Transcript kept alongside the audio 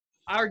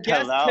Our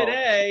guest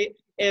today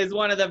is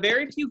one of the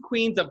very few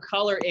queens of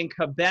color in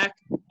Quebec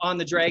on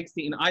the drag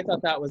scene. I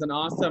thought that was an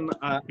awesome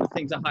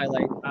thing to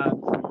highlight.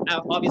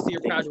 Obviously,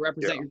 you're proud to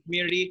represent your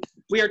community.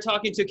 We are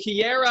talking to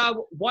Kiara,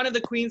 one of the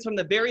queens from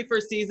the very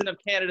first season of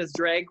Canada's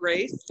Drag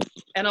Race.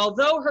 And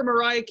although her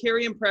Mariah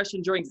Carey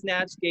impression during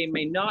Snatch Game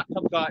may not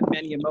have gotten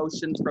many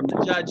emotions from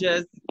the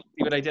judges,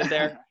 see what I did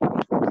there?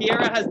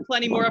 Kiara has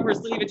plenty more up her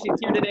sleeve, and she's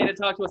here today to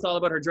talk to us all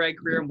about her drag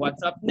career and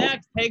what's up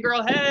next. Hey,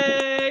 girl,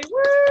 hey!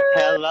 Woo!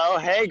 Hello,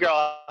 hey,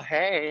 girl,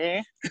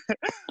 hey.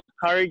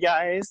 How are you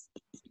guys?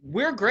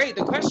 We're great.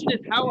 The question is,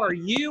 how are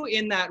you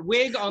in that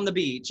wig on the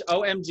beach?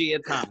 OMG,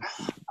 it's hot.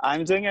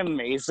 I'm doing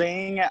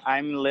amazing.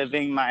 I'm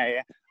living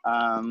my,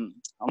 oh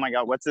my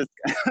God, what's this?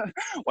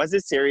 What's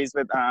this series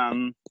with,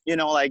 you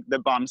know, like the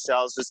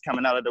bombshells just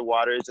coming out of the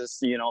water,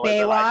 just, you know, like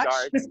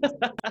Baywatch? the lifeguards.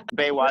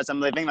 Baywatch. I'm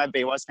living my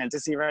Baywatch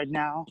fantasy right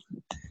now.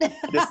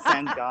 The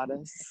sand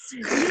goddess.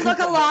 You look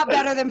a lot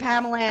better than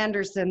Pamela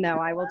Anderson, though,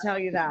 I will tell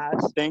you that.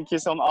 Thank you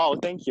so much. Oh,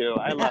 thank you.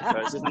 I love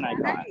her. She's an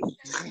icon.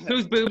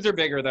 Whose boobs are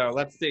bigger, though?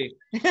 Let's see.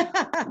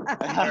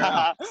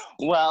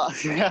 Well,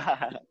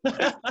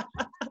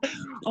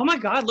 oh my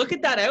God, look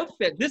at that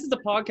outfit. This is a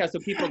podcast, so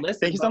people listen.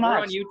 Thank you so but much.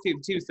 We're on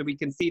YouTube, too, so we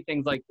can see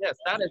things like this.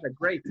 That is a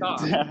great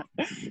top.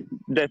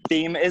 The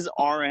theme is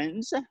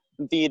orange.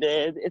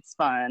 Beaded. It's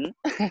fun.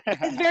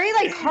 It's very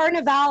like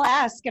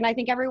Carnival-esque, and I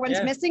think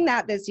everyone's missing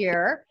that this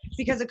year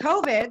because of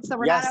COVID, so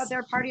we're not out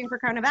there partying for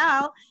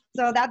Carnival,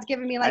 so that's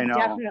giving me like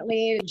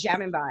definitely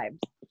jamming vibes.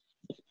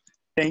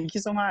 Thank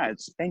you so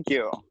much. Thank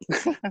you.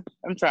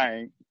 I'm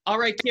trying. All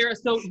right, Kiara,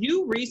 so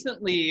you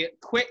recently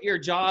quit your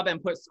job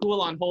and put school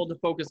on hold to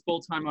focus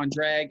full-time on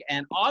drag,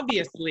 and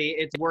obviously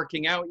it's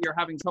working out. You're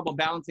having trouble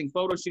balancing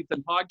photo shoots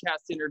and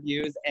podcast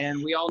interviews,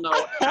 and we all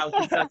know how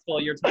successful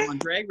your time on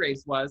Drag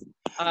Race was.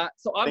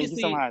 So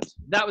obviously Thank you so much.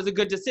 That was a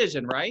good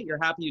decision, right? You're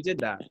happy you did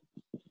that.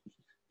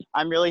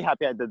 I'm really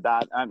happy I did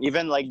that.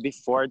 Even like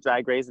before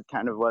Drag Race, it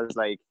kind of was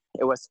like,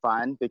 it was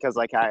fun because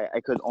like I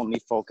could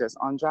only focus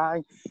on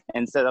drag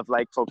instead of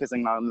like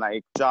focusing on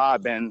like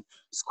job and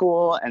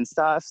school and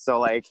stuff. So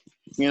like,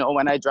 you know,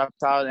 when I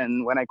dropped out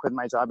and when I quit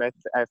my job,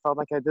 I felt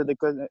like I did a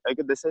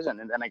good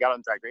decision. And then I got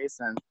on Drag Race,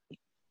 and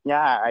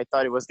yeah, I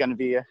thought it was going to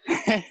be,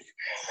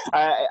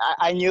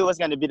 I knew it was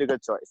going to be the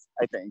good choice,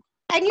 I think.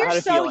 And you're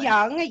so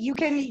young, you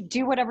can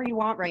do whatever you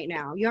want right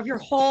now. You have your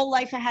whole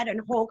life ahead and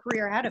whole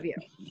career ahead of you.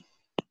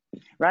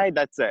 Right,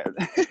 that's it.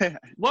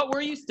 What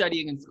were you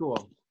studying in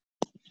school?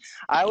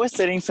 I was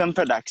studying film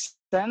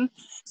production.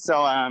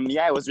 So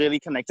yeah, I was really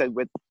connected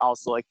with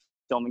also like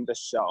filming the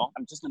show.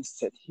 I'm just gonna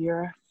sit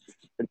here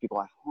for the people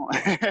at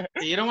home.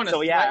 You don't want to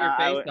sweat your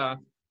face off.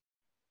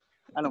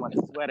 I don't want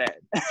to sweat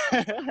it.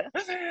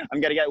 I'm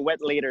gonna get wet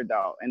later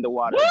though in the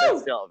water. Woo! But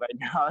still, right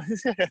now.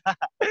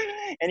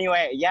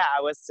 Anyway, yeah,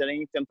 I was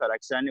studying film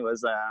production. It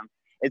was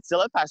it's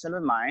still a passion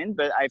of mine,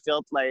 but I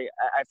felt like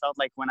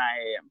when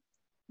I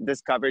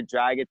discovered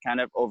drag, it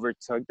kind of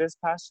overtook this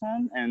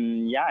passion,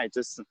 and yeah, I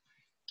just.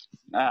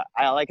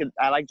 I like it.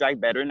 I like drag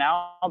better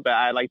now, but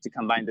I like to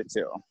combine the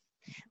two.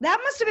 That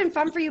must have been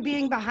fun for you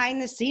being behind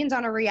the scenes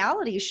on a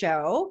reality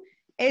show,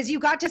 is you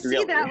got to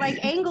see that like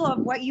angle of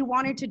what you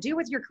wanted to do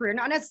with your career,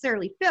 not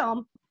necessarily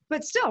film,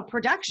 but still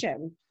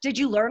production. Did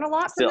you learn a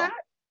lot from that?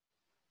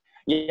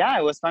 Yeah,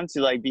 it was fun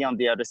to like be on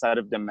the other side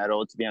of the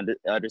metal, to be on the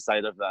other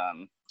side of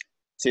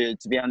to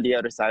be on the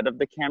other side of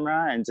the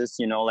camera, and just,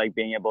 you know, like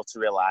being able to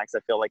relax. I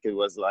feel like it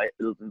was like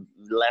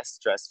less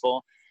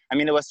stressful. I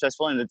mean, it was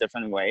stressful in a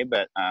different way,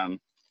 but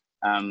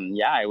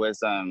yeah, it was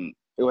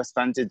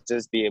fun to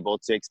just be able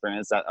to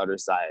experience that other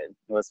side. It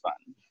was fun.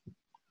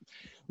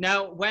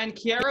 Now, when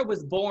Kiara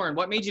was born,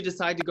 what made you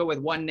decide to go with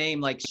one name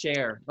like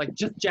Cher, like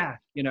just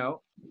Jack, you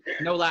know,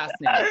 no last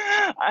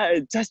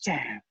name? Just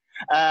Jack.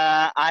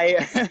 I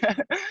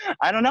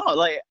don't know.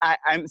 Like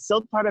I'm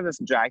still part of this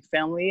drag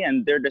family,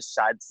 and they're the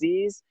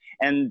Shadzis.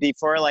 And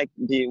before, like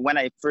when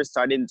I first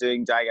started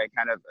doing drag, I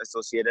kind of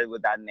associated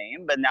with that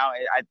name. But now,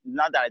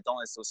 not that I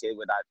don't associate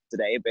with that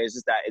today, but it's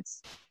just that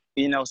it's,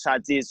 you know,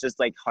 Shadzi is just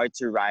like hard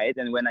to write.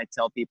 And when I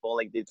tell people,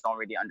 like they don't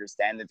really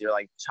understand it, they're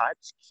like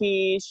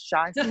Chachki,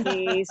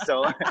 Shaki.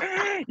 So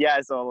yeah,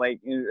 so like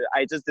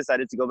I just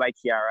decided to go by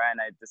Kiara, and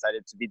I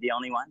decided to be the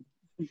only one.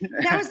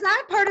 Now, is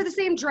that part of the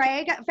same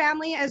drag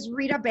family as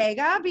Rita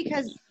Bega?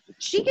 Because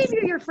she gave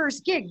you your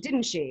first gig,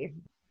 didn't she?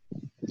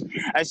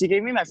 She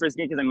gave me my first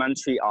gig in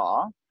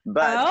Montreal,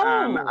 but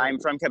I'm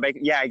from Quebec.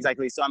 Yeah,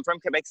 exactly. So I'm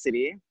from Quebec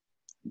City.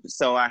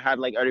 So I had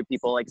like other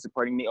people like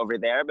supporting me over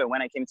there. But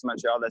when I came to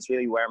Montreal, that's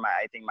really where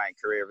I think my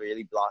career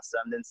really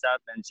blossomed and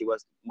stuff. And she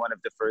was one of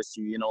the first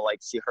who, you know, like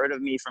she heard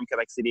of me from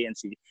Quebec City, and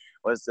she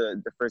was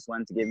the first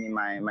one to give me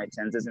my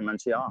chances in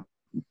Montreal.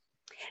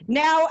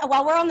 Now,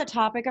 while we're on the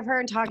topic of her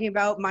and talking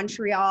about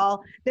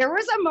Montreal, there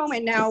was a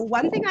moment. Now,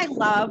 one thing I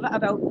love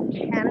about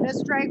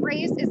Canada's Drag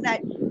Race is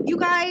that you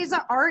guys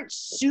aren't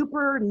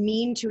super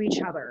mean to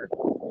each other.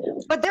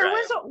 But there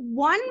was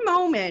one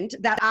moment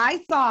that I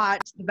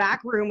thought the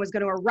back room was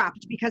going to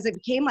erupt because it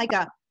became like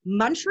a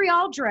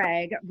Montreal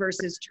drag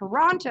versus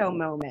Toronto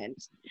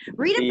moment.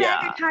 Rita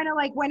Becca kind of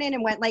like went in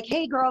and went like,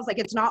 hey girls, like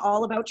it's not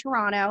all about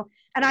Toronto.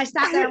 And I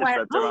sat there and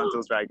went,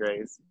 Toronto's drag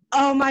race.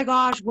 Oh my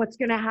gosh, what's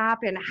gonna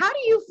happen? How do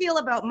you feel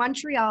about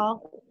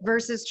Montreal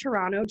versus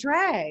Toronto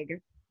drag?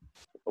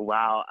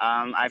 Wow.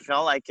 I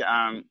feel like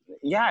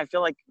I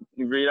feel like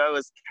Rita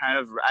was kind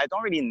of, I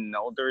don't really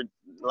know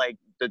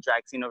the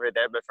drag scene over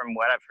there, but from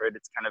what I've heard,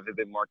 it's kind of a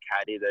bit more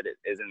catty than it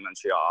is in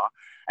Montreal.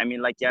 I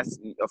mean, like, yes,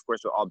 of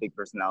course, we're all big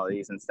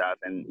personalities and stuff,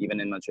 and even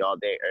in Montreal,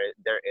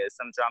 there is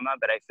some drama,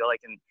 but I feel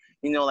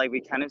like we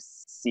kind of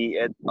see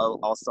it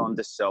also on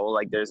the show.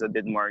 Like, there's a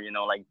bit more,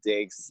 like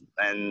digs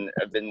and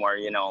a bit more,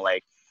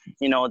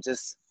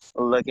 just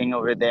looking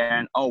over there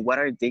and, oh, what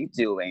are they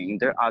doing?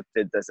 Their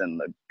outfit doesn't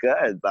look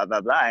good, blah, blah,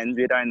 blah. And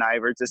Rita and I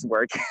were just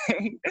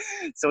working.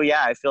 So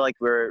yeah, I feel like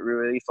we're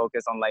really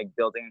focused on like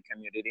building a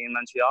community in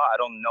Montreal. I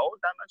don't know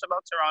that much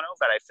about Toronto,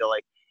 but I feel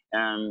like,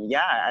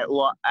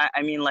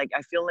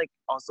 I feel like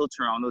also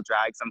Toronto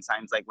drag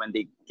sometimes, like when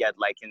they get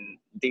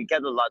they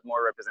get a lot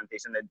more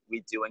representation than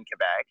we do in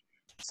Quebec.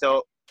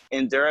 So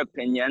in their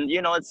opinion,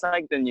 it's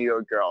like the New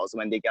York girls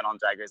when they get on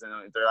Drag Race and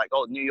they're like,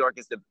 oh, New York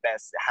is the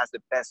best, has the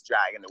best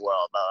drag in the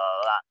world, blah,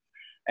 blah, blah.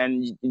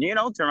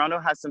 And, Toronto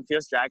has some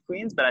fierce drag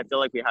queens, but I feel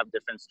like we have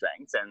different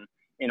strengths. And,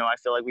 I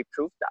feel like we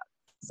proved that.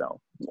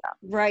 So, yeah.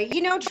 Right.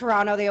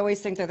 Toronto, they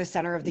always think they're the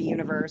center of the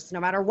universe. No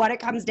matter what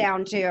it comes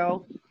down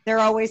to, they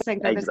always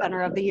think they're the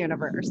center of the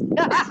universe.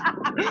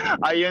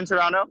 Are you in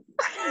Toronto?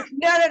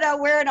 No.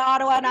 We're in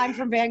Ottawa and I'm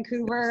from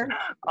Vancouver.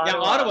 Yeah,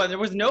 Ottawa. There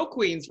was no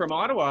queens from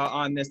Ottawa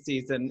on this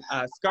season.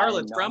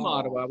 Scarlett's from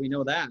Ottawa. We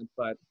know that,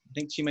 but I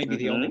think she might be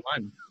the only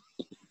one.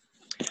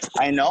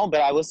 I know,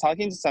 but I was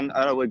talking to some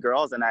Ottawa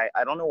girls and I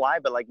don't know why,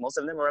 but like most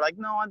of them were like,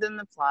 no, I didn't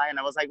apply. And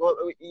I was like, well,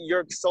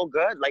 you're so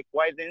good. Like,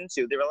 why didn't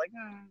you? They were like,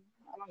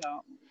 I don't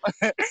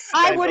know.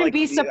 I wouldn't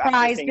be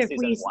surprised if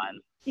we.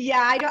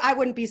 Yeah, I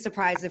wouldn't be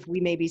surprised if we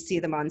maybe see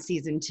them on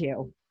season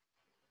 2.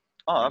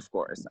 Oh, of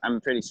course. I'm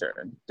pretty sure.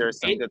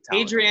 There's some good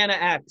talent. Adriana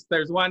X.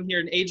 There's one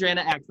here,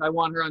 Adriana X. I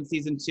want her on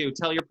season 2.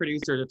 Tell your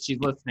producer if she's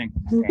listening.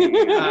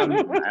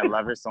 I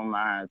love her so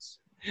much.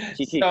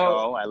 Kiki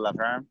Ko, I love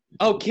her.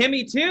 Oh,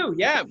 Kimmy too.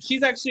 Yeah,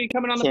 she's actually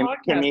coming on the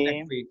podcast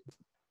next week.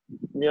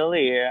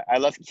 Really? I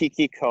love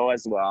Kiki Ko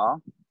as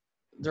well.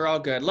 They're all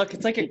good. Look,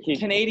 it's like a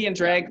Canadian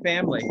drag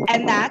family.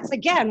 And that's,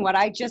 again, what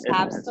I just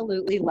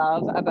absolutely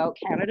love about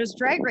Canada's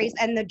Drag Race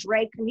and the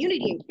drag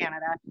community in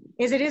Canada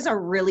is it is a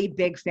really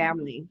big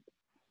family.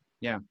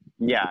 Yeah.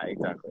 Yeah,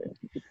 exactly.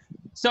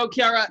 So,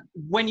 Kiara,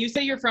 when you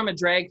say you're from a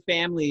drag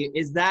family,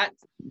 is that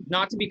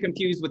not to be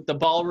confused with the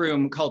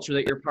ballroom culture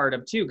that you're part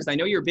of too? Because I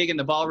know you're big in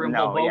the ballroom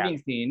voguing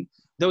scene.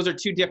 Those are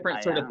two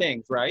different sort of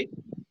things, right?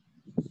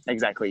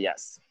 Exactly,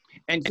 yes.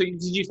 And so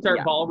did you start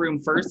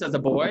ballroom first as a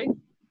boy?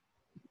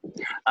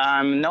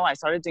 No, I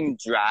started doing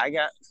drag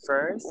at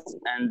first,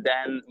 and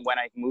then when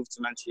I moved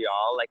to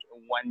Montreal, like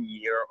 1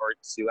 year or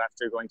 2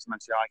 after going to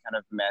Montreal, I kind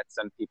of met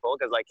some people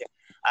because, like,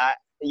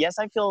 yes,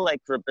 I feel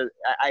like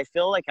I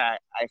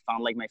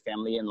found like my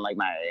family in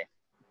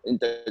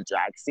the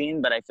drag scene,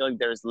 but I feel like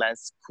there's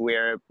less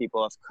queer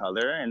people of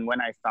color. And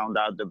when I found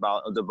out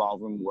about the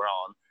ballroom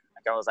world,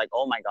 like I was like,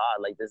 oh my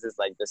god, like this is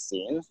like the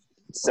scene.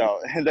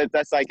 So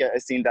that's like a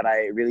scene that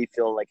I really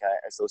feel like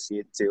I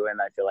associate to, and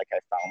I feel like I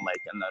found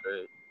like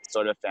another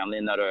sort of family,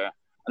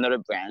 another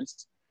branch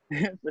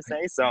per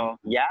se. So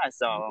yeah,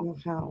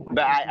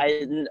 but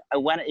I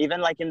when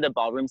even like in the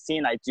ballroom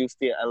scene, I do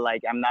feel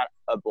like I'm not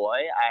a boy.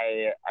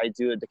 I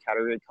do the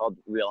category called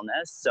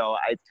realness. So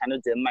I kind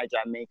of did my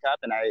drag makeup,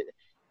 and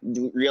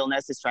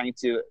realness is trying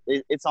to,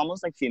 it's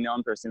almost like female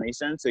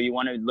impersonation. So you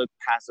want to look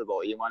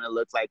passable. You want to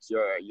look like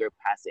you're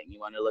passing. You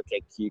want to look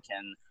like you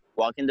can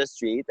walk in the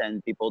street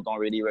and people don't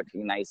really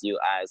recognize you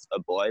as a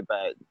boy,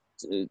 but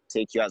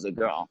take you as a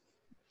girl.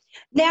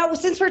 Now,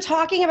 since we're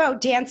talking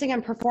about dancing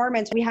and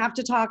performance, we have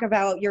to talk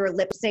about your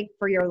lip sync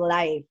for your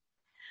life.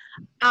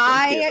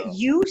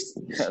 You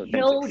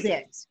killed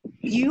it.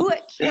 You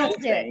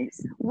killed it.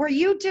 Were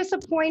you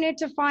disappointed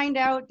to find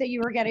out that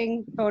you were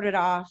getting voted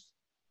off?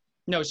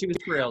 No, she was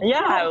thrilled.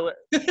 Yeah,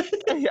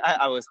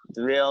 I was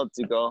thrilled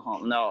to go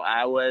home. No,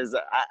 I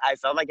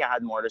felt like I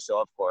had more to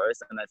show, of course,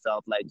 and I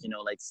felt like,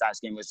 like Snatch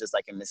Game was just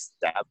like a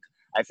misstep.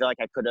 I feel like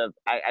I could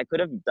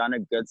have done a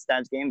good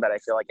Snatch Game, but I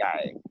feel like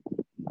I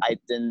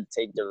didn't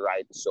take the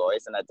right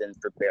choice and I didn't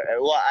prepare.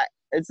 Well,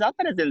 it's not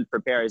that I didn't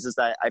prepare. It's just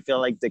that I feel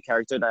like the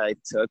character that I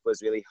took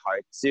was really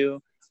hard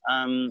to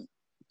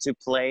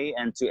play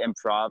and to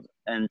improv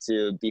and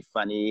to be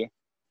funny.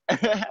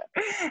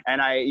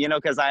 And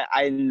because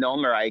I know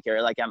Mariah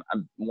Carey, like I'm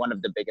one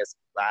of the biggest,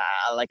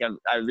 I'm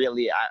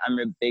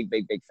a big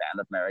fan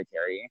of Mariah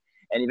Carey.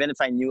 And even if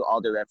I knew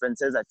all the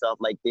references, I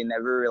felt like they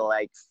never really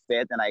like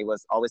fit, and I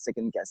was always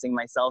second guessing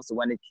myself. So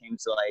when it came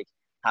to like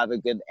have a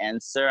good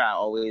answer, I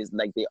always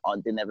like they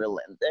never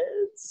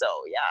landed. So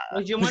yeah.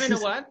 Well, you want to know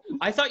what?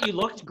 I thought you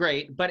looked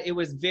great, but it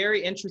was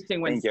very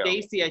interesting when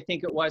Stacey, I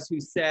think it was,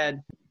 who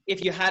said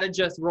if you had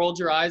just rolled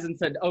your eyes and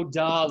said, "Oh,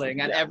 darling,"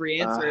 at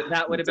every answer,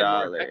 that would have been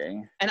more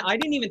effective. And I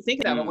didn't even think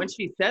of that, but when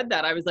she said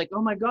that, I was like,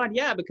 "Oh my God,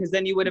 yeah," because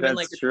then you would have been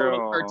like a total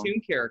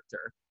cartoon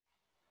character.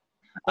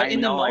 But I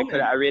know,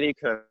 I really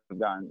could have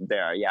gone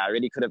there. Yeah, I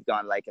really could have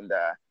gone like in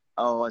the,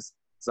 oh,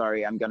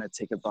 sorry, I'm gonna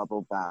take a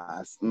bubble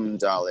bath,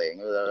 darling.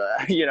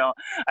 You know,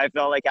 I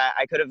felt like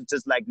I could have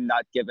just like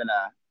not given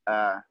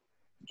a.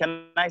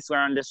 Can I swear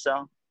on this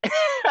show?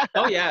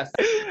 Oh yes.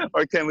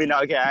 Or can we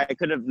not? Okay, I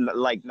could have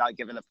like not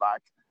given a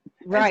fuck.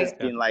 Right. And just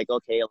been like,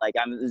 okay, like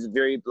I'm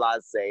very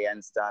blasé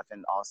and stuff,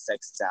 and all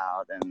sexed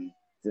out, and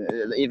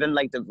even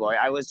like the voice.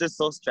 I was just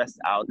so stressed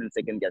out and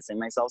second guessing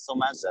myself so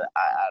much that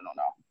I don't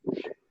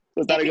know.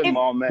 Was that a good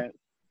moment?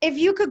 If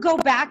you could go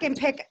back and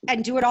pick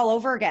and do it all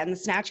over again, the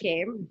Snatch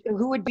Game,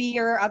 who would be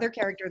your other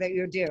character that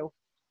you would do?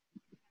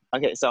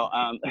 Okay, so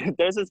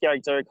there's this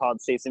character called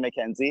Stacey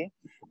McKenzie.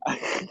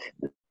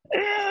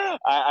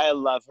 I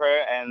love her,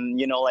 and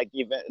you know, like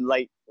even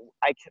like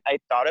I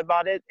thought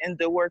about it in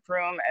the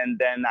workroom, and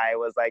then I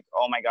was like,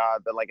 oh my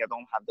God, but like I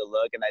don't have the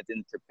look, and I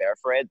didn't prepare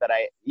for it. But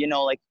I, you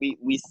know, like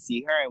we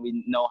see her and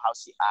we know how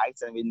she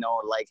acts, and we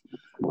know like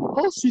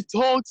how she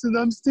talks, and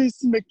I'm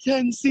Stacey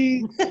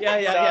McKenzie.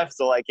 Yeah.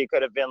 So like it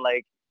could have been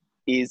like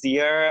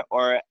easier,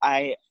 or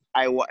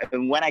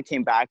when I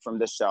came back from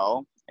the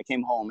show, I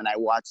came home and I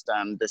watched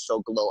the show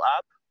Glow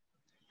Up.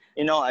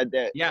 You know,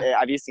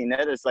 have you seen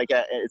it? It's like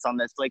it's on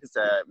Netflix. It's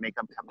a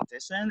makeup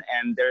competition,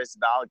 and there's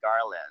Val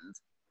Garland.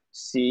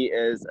 She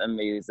is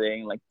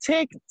amazing, like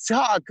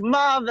TikTok,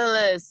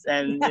 marvelous,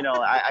 and you know,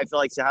 I feel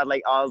like she had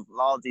like all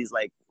these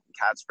like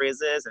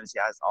catchphrases, and she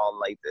has all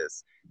like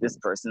this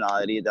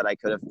personality that I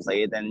could have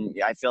played, and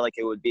I feel like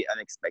it would be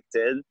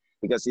unexpected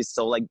because she's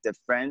so like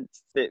different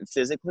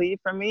physically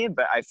from me,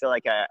 but I feel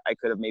like I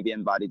could have maybe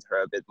embodied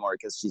her a bit more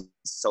because she's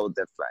so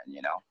different,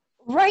 you know.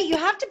 Right, you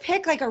have to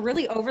pick like a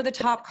really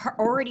over-the-top,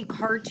 already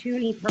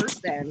cartoony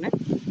person,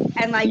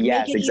 and like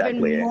make it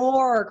even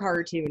more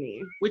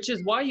cartoony. Which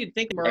is why you'd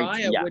think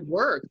Mariah would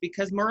work,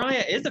 because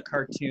Mariah is a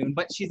cartoon,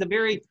 but she's a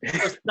very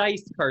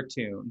precise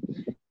cartoon.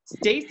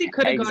 Stacey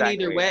could have gone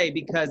either way,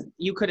 because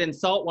you could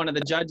insult one of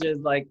the judges.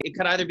 Like it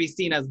could either be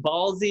seen as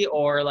ballsy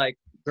or like,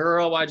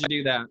 "Girl, why'd you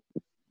do that?"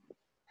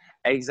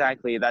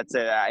 Exactly, that's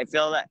it. I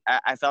felt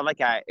like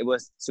it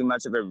was too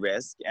much of a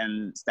risk,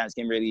 and Snatch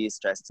Game really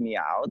stressed me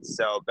out.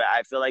 So, but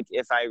I feel like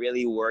if I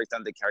really worked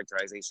on the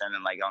characterization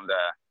and like on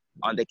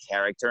the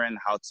character and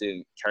how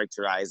to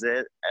characterize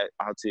it,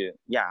 how to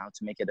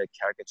make it a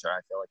caricature,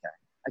 I feel like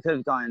I could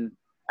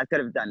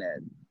have done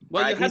it.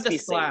 Well, you had the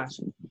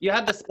splash. You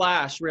had the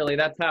splash, really.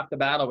 That's half the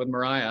battle with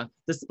Mariah.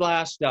 The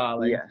splash,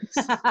 darling. Yes,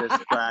 the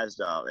splash,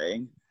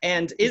 darling.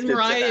 And is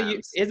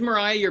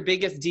Mariah your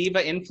biggest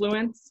diva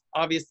influence?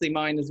 Obviously,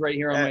 mine is right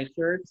here on my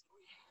shirt.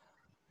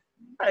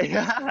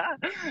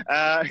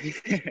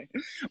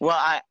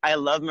 Well, I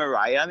love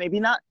Mariah. Maybe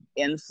not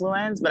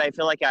influence, but I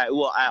feel like I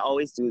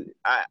always do.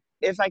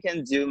 If I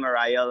can do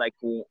Mariah like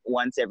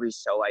once every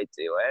show, I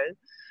do it.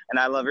 And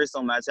I love her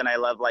so much, and I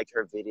love like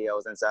her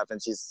videos and stuff,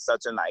 and she's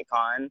such an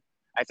icon.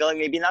 I feel like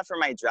maybe not for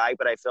my drag,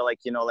 but I feel like,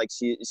 you know, like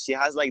she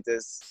has like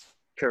this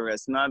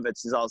charisma, but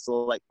she's also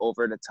like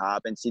over the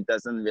top, and she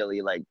doesn't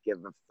really like give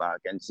a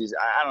fuck, and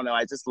I don't know,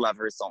 I just love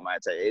her so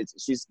much.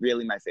 She's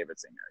really my favorite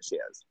singer. She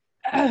is.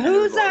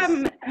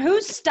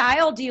 Whose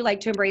style do you like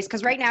to embrace?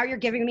 Because right now you're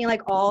giving me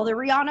like all the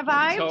Rihanna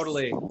vibes.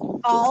 Totally.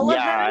 All of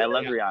them. Yeah, I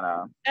love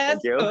Rihanna.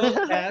 Thank you.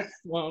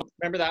 Well,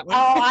 remember that one?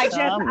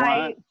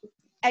 Oh,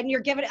 and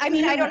you're giving, I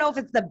mean, I don't know if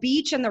it's the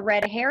beach and the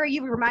red hair.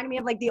 You reminded me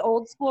of like the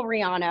old school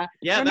Rihanna.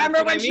 Yeah, remember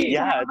that's when what I mean. she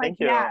Yeah, thank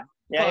you.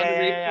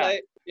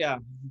 Yeah.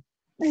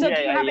 So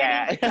do you have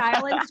any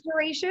style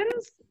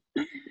inspirations?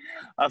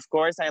 Of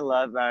course, I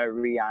love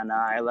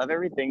Rihanna. I love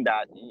everything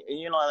that,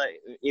 you know,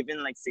 like,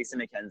 even like Stacey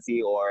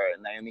McKenzie or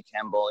Naomi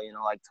Campbell, you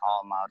know, like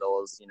tall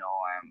models, you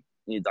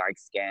know, dark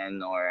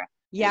skin or...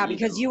 Yeah,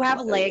 because you have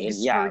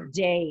legs for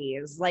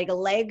days, like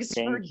legs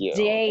for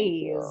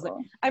days.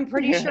 I'm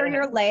pretty sure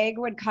your leg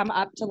would come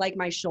up to like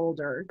my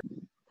shoulder.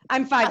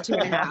 I'm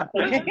 5'2.5".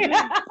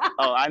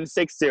 Oh, I'm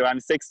 6'2". I'm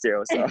 6'2".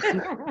 So.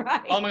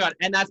 Right. Oh my God,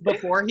 and that's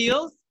before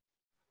heels?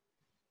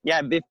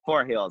 Yeah,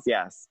 before heels,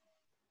 yes.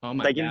 Oh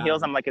my God. Like in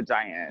heels, I'm like a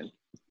giant.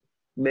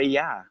 But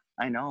yeah,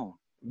 I know.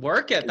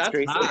 Work it. That's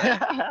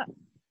hot.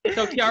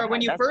 So Kiara,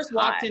 when you first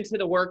walked into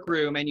the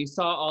workroom and you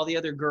saw all the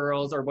other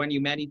girls, or when you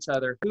met each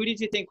other, who did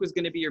you think was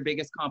going to be your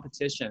biggest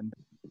competition?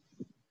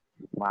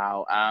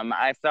 Wow.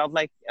 I felt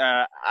like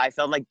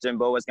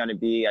Jimbo was going to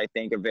be, I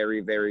think, a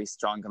very, very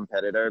strong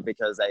competitor,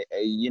 because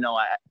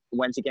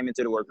when she came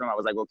into the workroom, I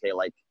was like, okay,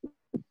 like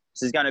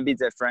she's going to be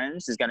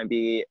different. She's going to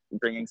be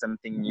bringing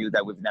something new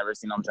that we've never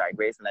seen on Drag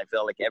Race. And I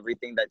feel like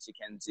everything that she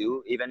can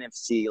do, even if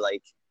she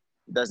like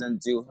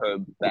doesn't do her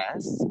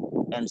best,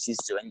 and she's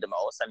doing the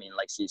most. I mean,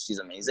 like she's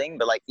amazing,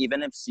 but like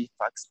even if she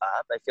fucks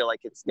up, I feel like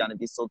it's gonna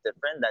be so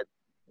different that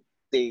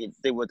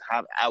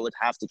I would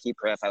have to keep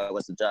her if I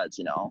was a judge,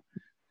 you know.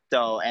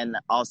 So, and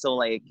also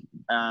like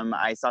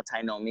I saw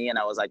Tainomi and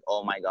I was like,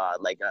 oh my God,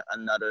 like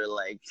another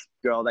like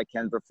girl that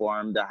can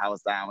perform the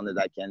house down, and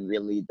that can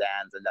really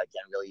dance, and that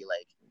can really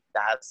like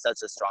that has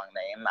such a strong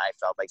name, I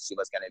felt like she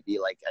was going to be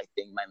like, I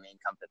think, my main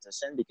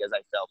competition, because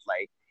I felt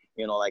like,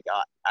 you know, like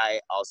I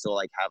also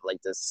like have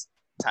like this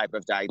type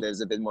of drag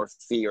that's a bit more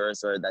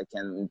fierce, or that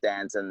can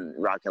dance and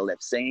rock a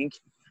lip sync.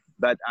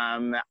 But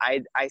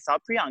I saw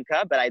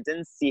Priyanka, but I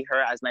didn't see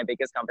her as my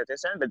biggest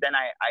competition. But then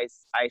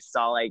I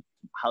saw like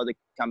how the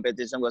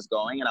competition was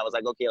going, and I was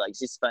like, okay, like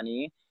she's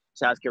funny,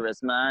 she has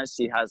charisma,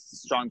 she has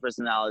strong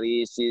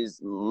personality, she's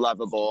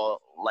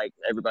lovable, like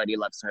everybody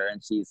loves her,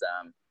 and she's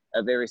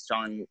a very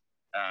strong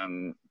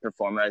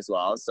performer as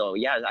well. So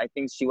yeah, I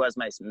think she was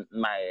my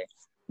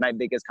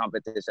biggest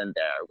competition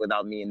there,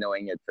 without me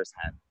knowing it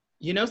firsthand.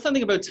 You know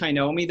something about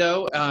Tainomi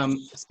though?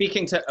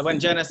 Speaking to when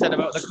Jenna said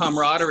about the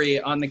camaraderie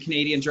on the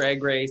Canadian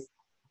Drag Race,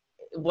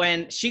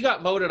 when she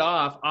got voted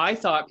off, I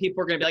thought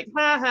people were going to be like,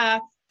 ha ha,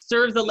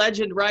 serves the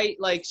legend right.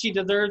 Like she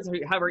deserves to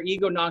have her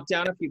ego knocked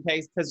down a few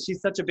paces because she's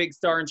such a big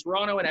star in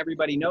Toronto and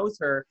everybody knows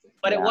her.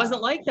 But it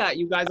wasn't like that.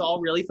 You guys all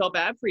really felt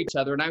bad for each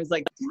other. And I was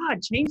like,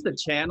 God, change the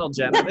channel,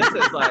 Jenna. This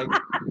is like,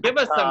 give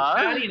us some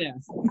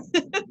cattiness.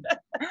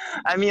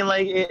 I mean,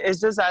 like, it's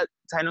just that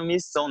Tainomi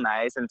is so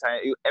nice, and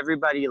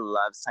everybody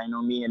loves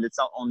Tainomi, and it's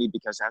not only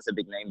because she has a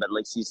big name, but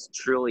like she's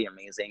truly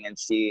amazing, and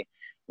she,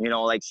 you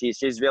know, like she's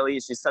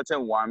such a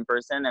warm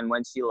person, and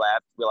when she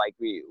left,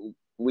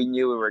 we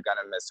knew we were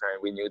gonna miss her,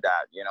 and we knew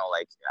that, you know,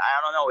 like,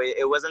 I don't know,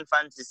 it wasn't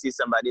fun to see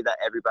somebody that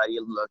everybody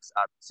looks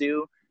up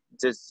to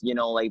just, you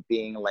know, like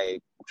being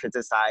like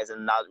criticized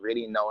and not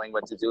really knowing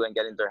what to do and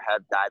getting their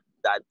head that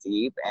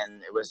deep,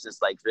 and it was just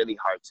like really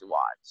hard to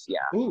watch. Yeah.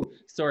 Ooh,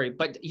 sorry,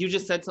 but you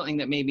just said something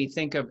that made me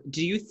think of,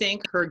 do you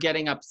think her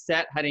getting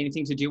upset had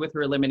anything to do with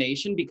her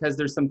elimination? Because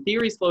there's some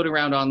theories floating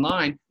around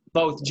online.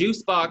 Both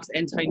Juicebox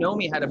and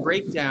Tainomi had a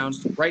breakdown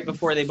right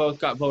before they both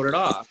got voted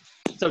off.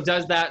 So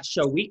does that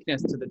show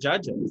weakness to the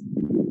judges?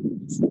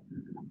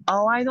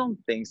 Oh, I don't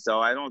think so.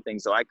 I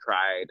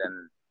cried,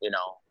 and you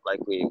know, like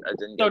I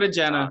didn't get so did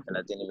Jenna, and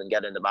I didn't even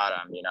get in the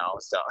bottom, you know.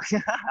 So,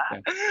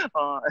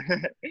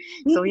 okay.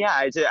 So yeah,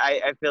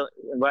 I feel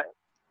what.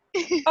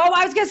 Oh,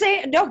 I was gonna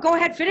say no. Go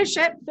ahead, finish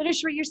it.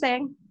 Finish what you're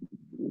saying.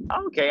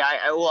 Okay,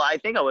 I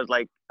think I was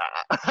like,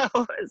 I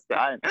was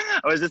done.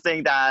 I was just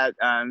saying that,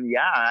 yeah,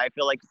 I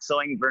feel like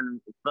showing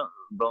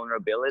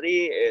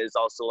vulnerability is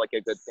also like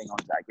a good thing on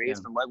Drag Race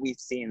from what we've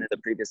seen in the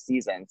previous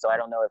season. So I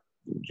don't know if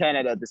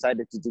Canada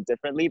decided to do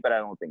differently, but I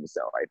don't think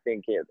so. I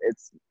think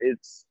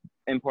it's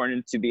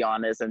important to be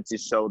honest and to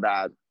show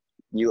that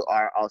you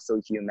are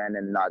also human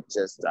and not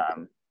just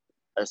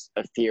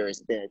a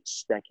fierce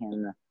bitch that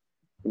can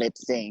lip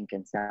sync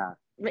and stuff.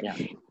 Yeah.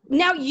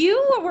 Now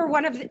you were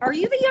are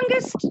you the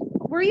youngest?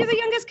 Were you the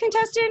youngest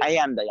contestant? I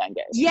am the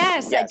youngest.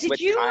 Yes. Did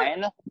you?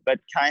 Kine, but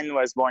Kine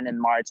was born in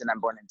March and I'm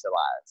born in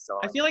July. So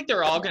I feel like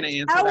they're all going to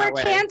answer that way.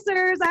 We're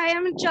Cancers. I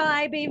am a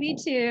July baby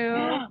too.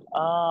 Happy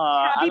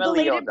I'm a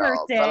belated Leo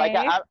birthday. But like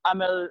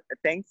I'm a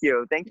thank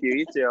you,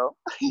 you too.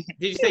 Did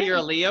you say you're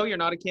a Leo? You're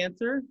not a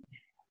Cancer?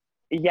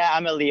 Yeah,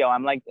 I'm a Leo.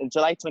 I'm like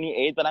July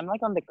 28th, but I'm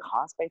like on the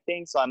cusp, I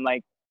think. So I'm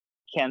like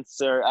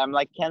Cancer. I'm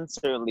like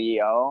Cancer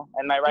Leo,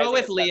 and my rising. Go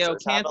with Leo.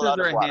 Cancers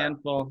are a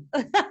handful.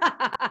 But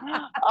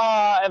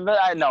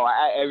I know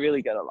I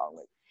really get along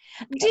with.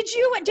 Did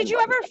you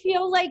ever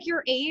feel like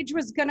your age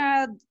was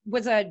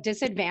a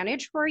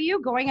disadvantage for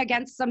you going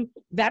against some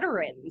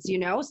veterans? You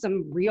know,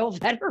 some real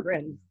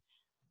veterans.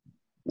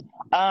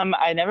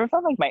 I never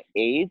felt like my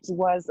age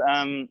was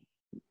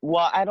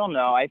well, I don't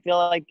know. I feel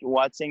like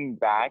watching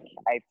back,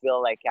 I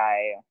feel like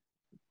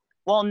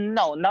well,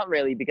 no, not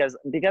really, because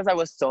I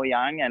was so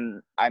young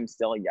and I'm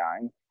still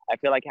young. I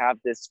feel like I have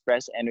this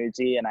fresh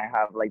energy and I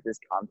have like this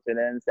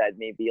confidence that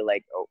maybe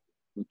like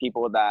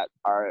people that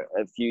are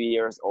a few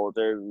years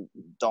older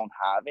don't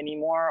have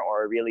anymore,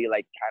 or really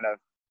like kind of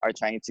are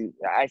trying to.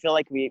 I feel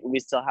like we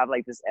still have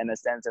like this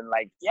innocence and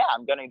like, yeah,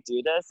 I'm gonna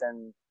do this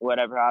and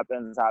whatever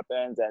happens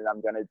and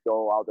I'm gonna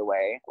go all the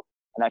way.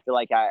 And I feel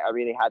like I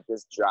really had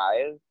this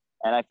drive,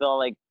 and I feel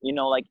like, you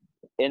know, like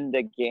in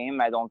the game,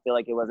 I don't feel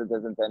like it was a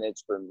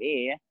disadvantage for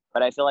me,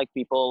 but I feel like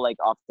people like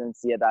often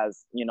see it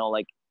as, you know,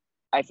 like,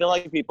 I feel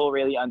like people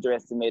really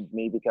underestimate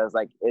me because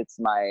like it's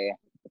my,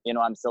 you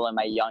know, I'm still in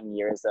my young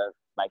years of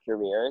my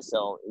career.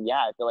 So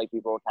yeah, I feel like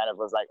people kind of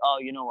was like, oh,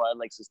 you know what,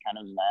 like she's kind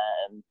of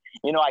mad. And,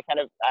 you know, I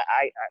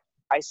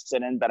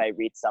shouldn't, but I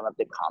read some of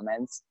the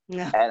comments.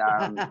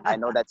 And I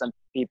know that some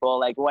people,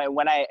 like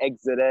when I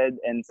exited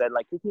and said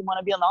like, if you want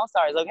to be an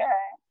all-star, okay.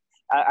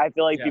 I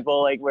feel like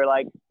people like were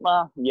like,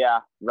 well, yeah,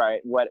 right.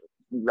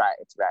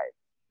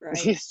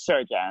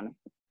 Sure, Jen.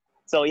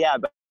 So yeah,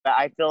 but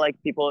I feel like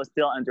people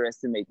still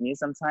underestimate me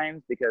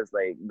sometimes because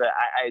like, but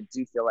I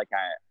do feel like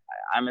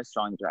I'm a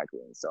strong drag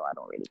queen, so I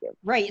don't really give.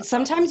 Right.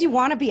 Sometimes you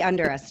want to be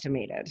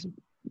underestimated.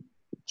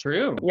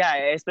 True.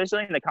 Yeah,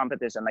 especially in the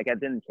competition. Like I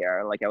didn't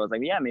care. Like I was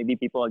like, yeah, maybe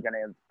people are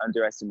gonna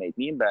underestimate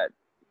me, but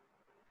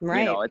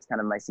you know, it's kind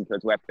of my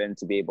secret weapon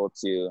to be able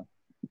to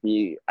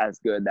be as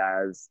good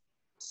as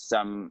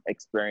some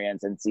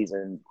experienced and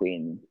seasoned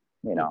queen,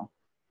 you know.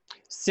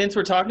 Since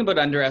we're talking about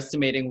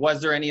underestimating, was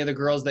there any of the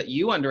girls that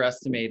you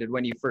underestimated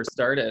when you first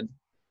started?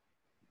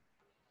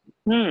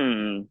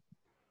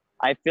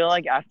 I feel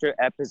like after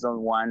episode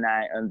 1,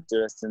 I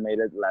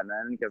underestimated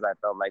Lemon because I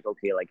felt like,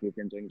 okay, like you've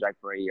been doing drag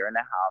for a year and a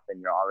half and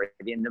you're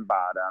already in the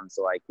bottom.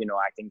 So like, you know,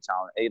 acting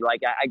challenge,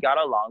 like I got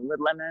along with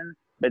Lemon,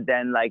 but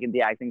then like in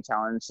the acting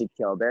challenge, she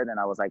killed it. And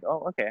I was like,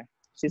 oh, okay,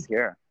 she's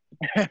here.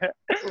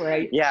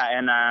 Right. Yeah.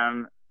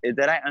 And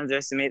did I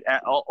underestimate?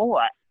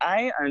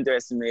 I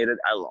underestimated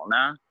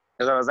Alona.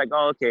 Because I was like,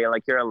 oh, okay,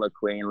 like you're a look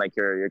queen, like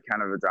you're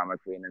kind of a drama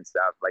queen and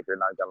stuff. Like you're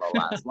not gonna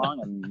last long.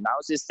 And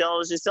now she's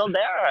still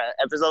there.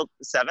 Episode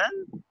 7,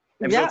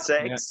 episode 6.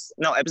 Yeah.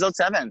 No, episode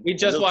 7. We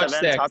just watched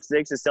 7, 6. Top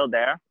 6 is still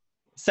there.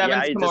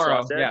 7's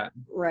tomorrow. Yeah.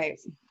 Right.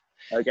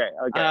 Okay.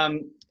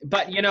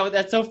 But you know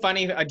that's so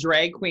funny. A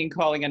drag queen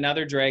calling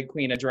another drag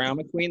queen a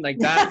drama queen, like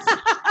that's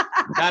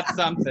that's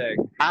something.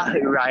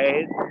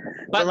 Right.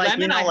 But like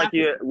Lemon,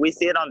 you know, we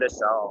see it on the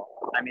show.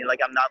 I mean,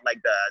 like I'm not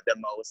like the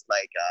most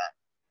like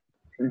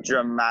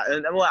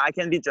dramatic. Well, I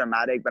can be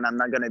dramatic, but I'm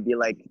not gonna be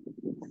like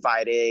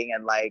fighting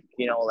and like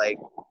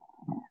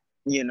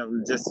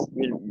just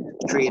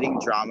creating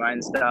drama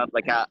and stuff.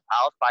 Like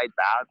I'll fight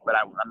back, but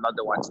I'm not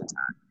the one to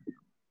attack.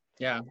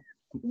 Yeah.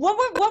 What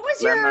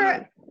was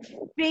your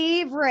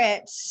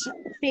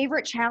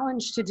favorite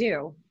challenge to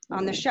do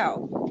on the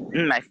show?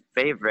 My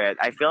favorite.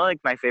 I feel like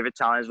my favorite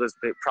challenge was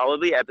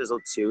probably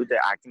episode 2, the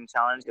acting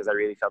challenge, because I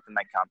really felt in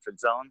my comfort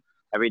zone.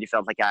 I really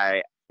felt like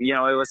it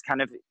was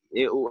kind of.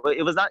 It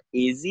was not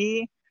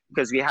easy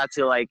because we had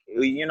to like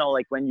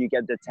when you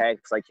get the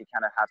text, like you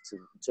kind of have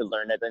to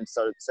learn it in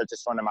such a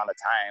short amount of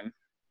time.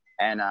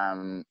 And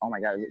oh my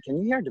god, can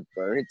you hear the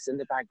birds in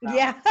the background?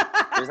 Yeah.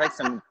 There's like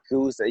some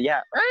goose.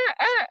 Yeah.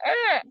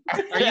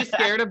 Are you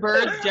scared of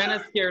birds?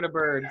 Jenna's scared of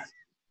birds.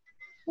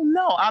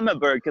 No, I'm a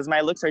bird because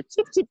my looks are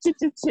chip chip chip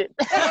chip chip.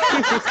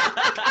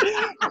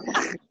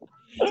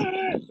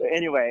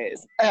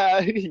 Anyways,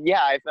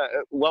 yeah.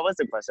 What was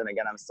the question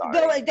again? I'm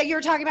sorry. That you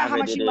were talking about how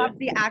much you loved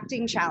the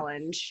acting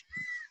challenge.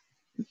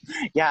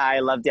 Yeah, I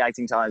love the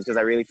acting challenge because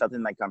I really felt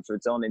in my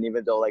comfort zone, and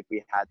even though like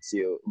we had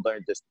to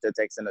learn the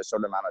text in a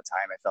short amount of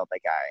time, I felt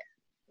like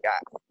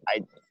I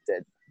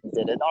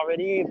did it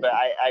already. But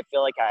I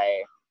feel like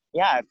I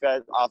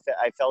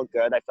felt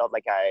good. I felt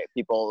like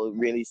people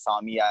really saw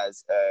me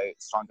as a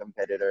strong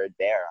competitor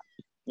there.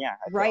 Yeah.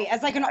 Right.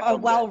 As like a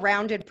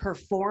well-rounded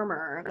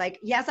performer. Like,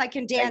 yes, I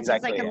can dance.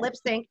 Exactly, yes, I can lip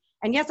sync.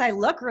 And yes, I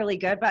look really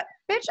good, but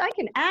bitch, I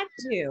can act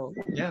too.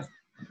 Yeah.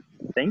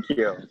 Thank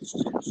you.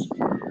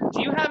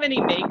 Do you have any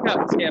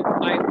makeup tips?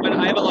 When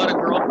I have a lot of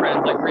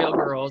girlfriends, like real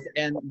girls,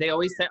 and they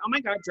always say, oh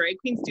my God, drag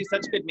queens do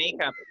such good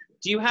makeup.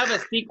 Do you have a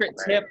secret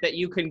tip that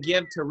you can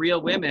give to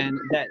real women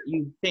that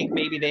you think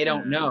maybe they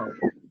don't know?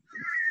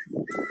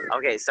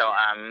 Okay, so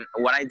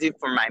what I do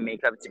for my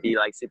makeup to be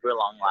like super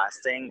long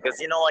lasting, because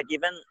like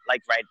even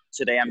like right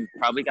today I'm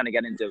probably gonna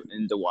get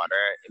into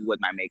water with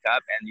my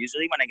makeup, and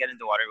usually when I get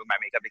into water with my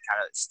makeup it kind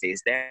of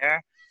stays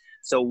there.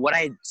 So what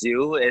I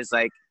do is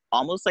like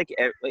almost like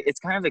it's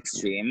kind of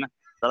extreme,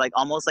 but like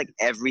almost like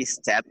every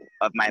step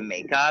of my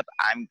makeup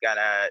I'm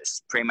gonna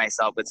spray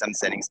myself with some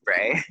setting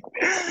spray.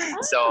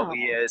 So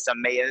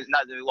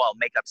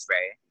makeup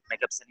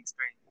setting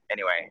spray.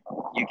 Anyway,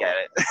 you get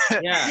it.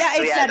 Yeah. Yeah,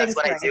 so yeah, that's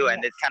what spray. I do,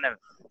 and it's kind of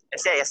a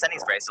setting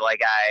spray. So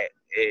like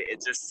it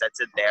just sets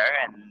it there,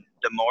 and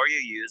the more you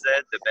use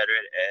it, the better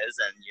it is.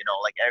 And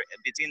like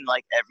between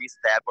like every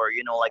step, or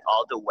like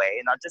all the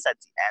way, not just at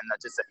the end,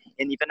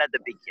 and even at the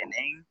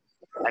beginning,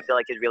 I feel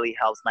like it really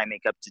helps my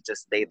makeup to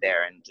just stay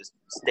there and just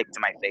stick to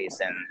my face,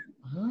 and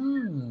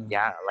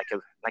yeah, like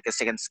a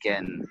second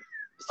skin.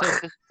 So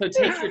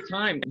take your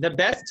time. The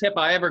best tip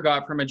I ever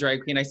got from a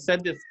drag queen, I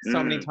said this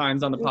so many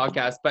times on the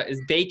podcast, but is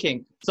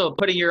baking. So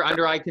putting your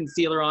under eye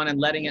concealer on and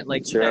letting it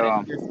like set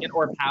into your skin,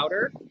 or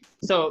powder.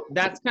 So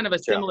that's kind of a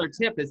similar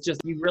tip. It's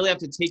just you really have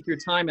to take your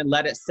time and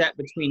let it set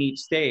between each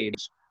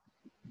stage.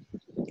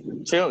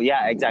 True.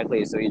 Yeah,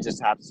 exactly. So you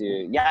just have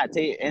to,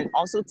 and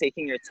also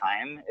taking your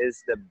time is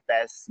the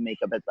best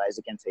makeup advice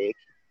you can take.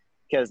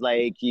 Because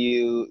like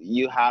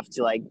you have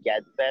to like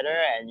get better,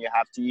 and you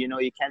have to, you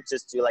can't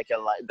just do like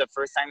the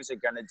first times you're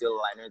gonna do a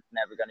liner, it's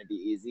never gonna be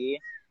easy.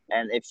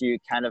 And if you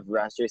kind of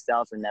rush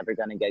yourself, you're never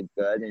gonna get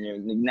good, and you're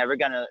never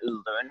gonna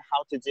learn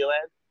how to do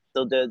it.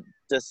 So the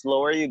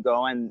slower you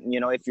go, and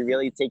if you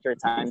really take your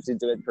time to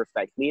do it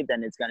perfectly,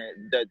 then it's gonna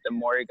the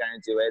more you're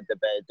gonna do it,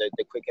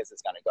 the quickest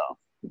it's gonna go.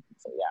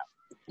 So yeah,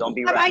 don't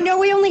be. I know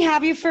we only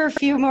have you for a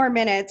few more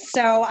minutes,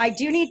 so I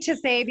do need to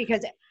say,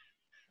 because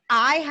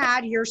I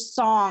had your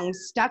song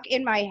stuck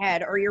in my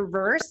head, or your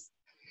verse,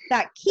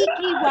 that Kiki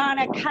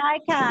wanna kai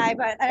kai,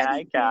 but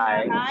kai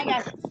kai.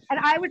 And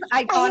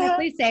I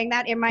honestly sang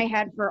that in my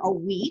head for a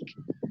week.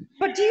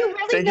 But do you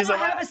really not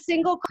have a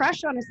single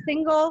crush on a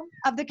single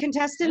of the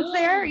contestants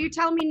there? You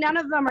tell me none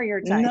of them are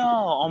your type.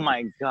 No, oh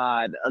my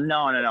God,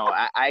 no.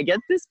 I get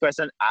this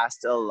question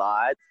asked a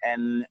lot,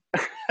 and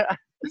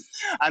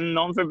I'm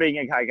known for being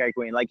a kai kai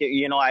queen. Like,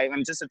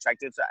 I'm just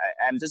attracted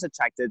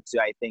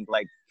to I think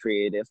like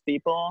creative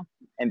people,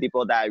 and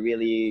people that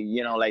really,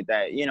 like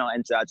that,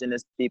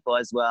 androgynous people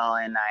as well.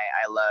 And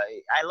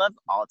I love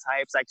all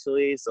types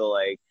actually. So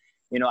like,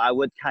 I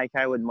would kai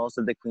kai with most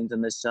of the queens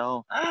on the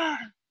show.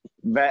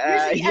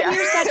 But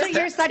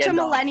you're such a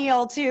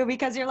millennial too,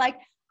 because you're like,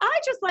 I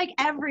just like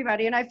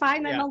everybody. And I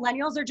find that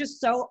millennials are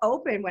just so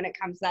open when it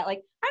comes to that.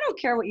 Like, I don't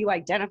care what you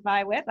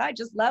identify with. I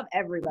just love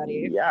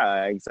everybody.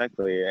 Yeah,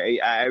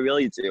 exactly. I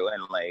really do.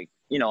 And like,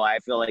 you know, I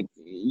feel like,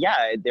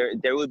 yeah,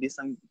 there would be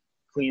some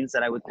queens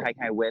that I would tag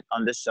with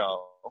on the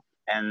show.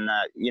 And,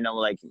 you know,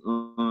 like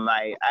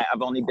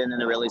I've only been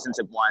in a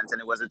relationship once and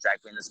it was a drag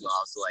queen as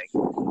well. So like,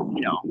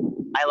 you know,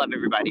 I love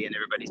everybody and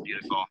everybody's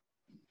beautiful.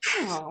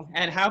 Oh.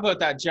 And how about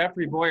that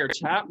Jeffrey Boyer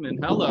Chapman?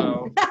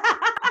 Hello.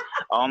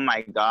 Oh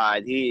my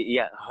God,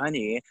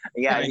 honey,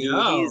 yeah,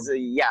 he's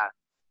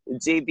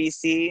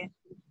JBC,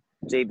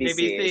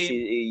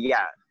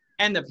 yeah.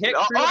 And the pit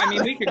crew, I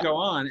mean, we could go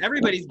on.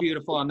 Everybody's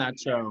beautiful on that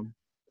show.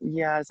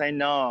 Yes, I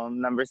know,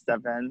 number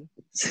 7.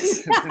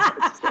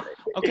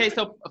 Okay,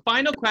 so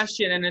final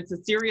question, and it's a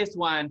serious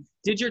one.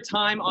 Did your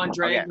time on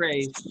Drag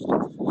Race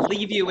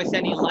leave you with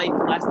any life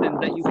lessons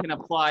that you can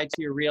apply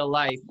to your real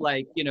life?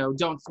 Like, you know,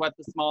 don't sweat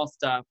the small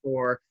stuff,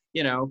 or,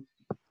 you know,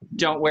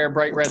 don't wear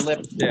bright red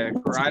lipstick,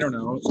 or I don't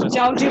know.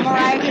 Don't do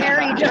Mariah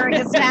Carey during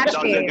a Snatch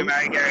Game. Don't do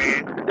Mariah Carey.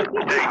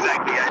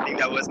 Exactly. I think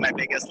that was my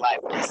biggest life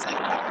lesson.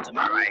 Don't do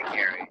Mariah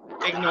Carey.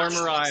 Ignore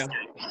Mariah.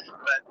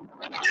 But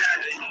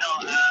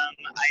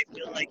I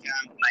feel like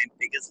my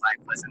biggest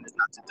life lesson is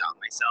not to doubt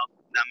myself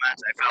that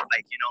much. I felt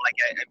like, you know, like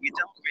I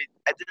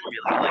didn't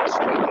really like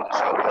showing the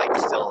show. Like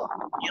still,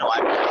 you know, I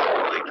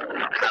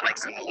had like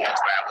some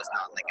moments where I was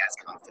not like as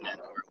confident,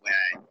 or where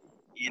I,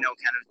 you know,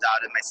 kind of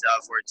doubted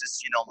myself, or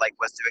just, you know, like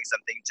was doing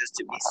something just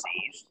to be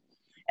safe.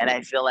 And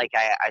I feel like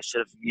I should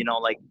have, you know,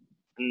 like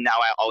now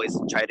I always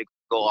try to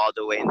go all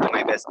the way and do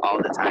my best all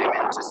the time,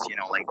 and just, you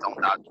know, like don't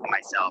doubt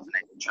myself, and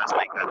I trust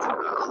my gut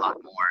a lot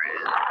more.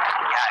 And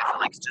yeah, I feel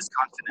like it's just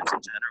confidence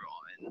in general,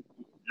 and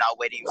not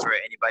waiting for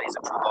anybody's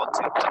approval to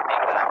think that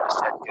I'm the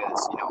shit,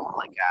 because, you know,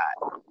 like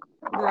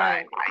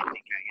right. I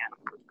think I am.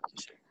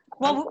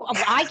 Well,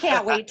 I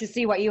can't wait to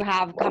see what you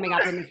have coming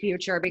up in the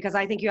future, because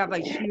I think you have a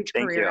huge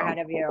career ahead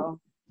of you.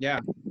 Yeah.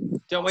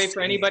 Don't wait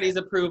for anybody's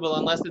approval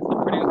unless it's the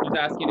producers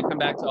asking you to come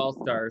back to All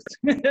Stars.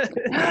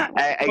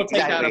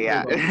 Exactly,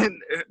 yeah.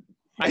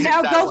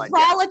 Now go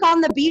frolic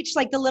on the beach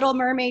like the Little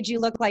Mermaid you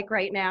look like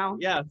right now.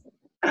 Yeah.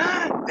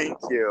 Thank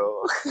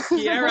you.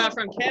 Kiara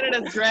from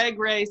Canada's Drag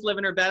Race,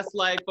 living her best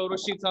life, photo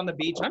shoots on the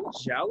beach. I'm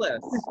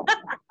jealous.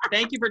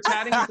 Thank you for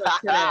chatting with us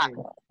today.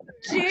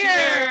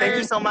 Cheers. Thank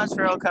you so much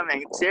for all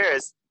coming.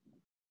 Cheers.